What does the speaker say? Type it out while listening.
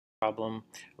Problem,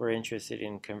 we're interested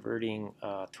in converting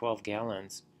 12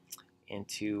 gallons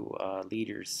into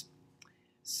liters.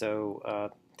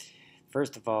 So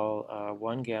first of all,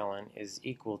 1 gallon is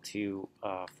equal to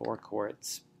 4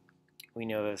 quarts. We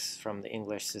know this from the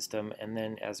English system, and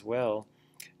then as well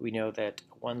we know that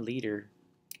 1 liter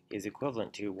is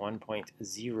equivalent to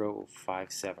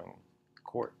 1.057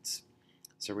 quarts.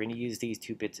 So we're going to use these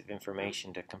two bits of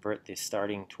information to convert the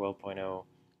starting 12.0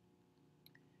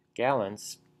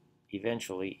 gallons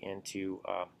eventually into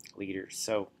liters.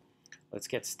 So let's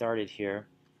get started here.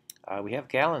 We have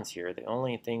gallons here. The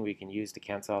only thing we can use to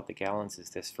cancel out the gallons is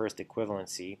this first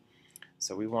equivalency.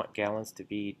 So we want gallons to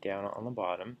be down on the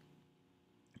bottom.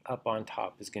 Up on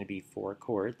top is going to be 4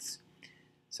 quarts.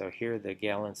 So here the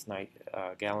gallons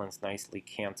nicely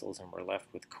cancels and we're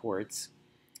left with quarts.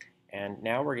 And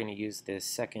now we're going to use this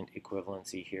second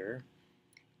equivalency here,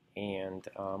 and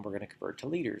we're going to convert to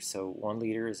liters. So 1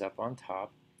 liter is up on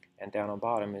top, and down on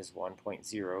bottom is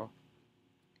 1.057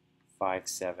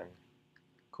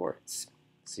 quarts.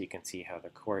 So you can see how the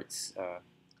quarts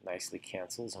nicely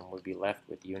cancels, and we'll be left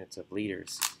with units of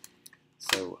liters.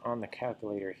 So on the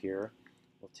calculator here,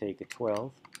 we'll take a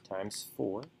 12 times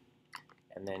 4,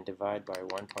 and then divide by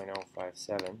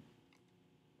 1.057,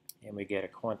 and we get a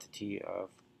quantity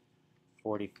of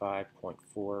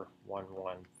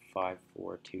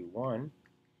 45.4115421.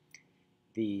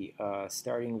 The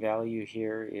starting value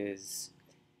here is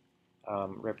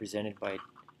represented by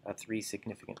 3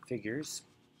 significant figures.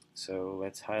 So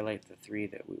let's highlight the 3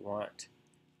 that we want.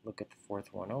 Look at the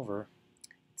 4th one over.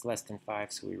 It's less than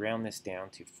 5, so we round this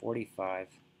down to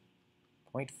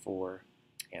 45.4,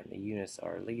 and the units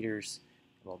are liters.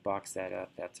 And we'll box that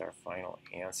up. That's our final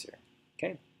answer.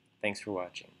 Okay, thanks for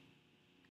watching.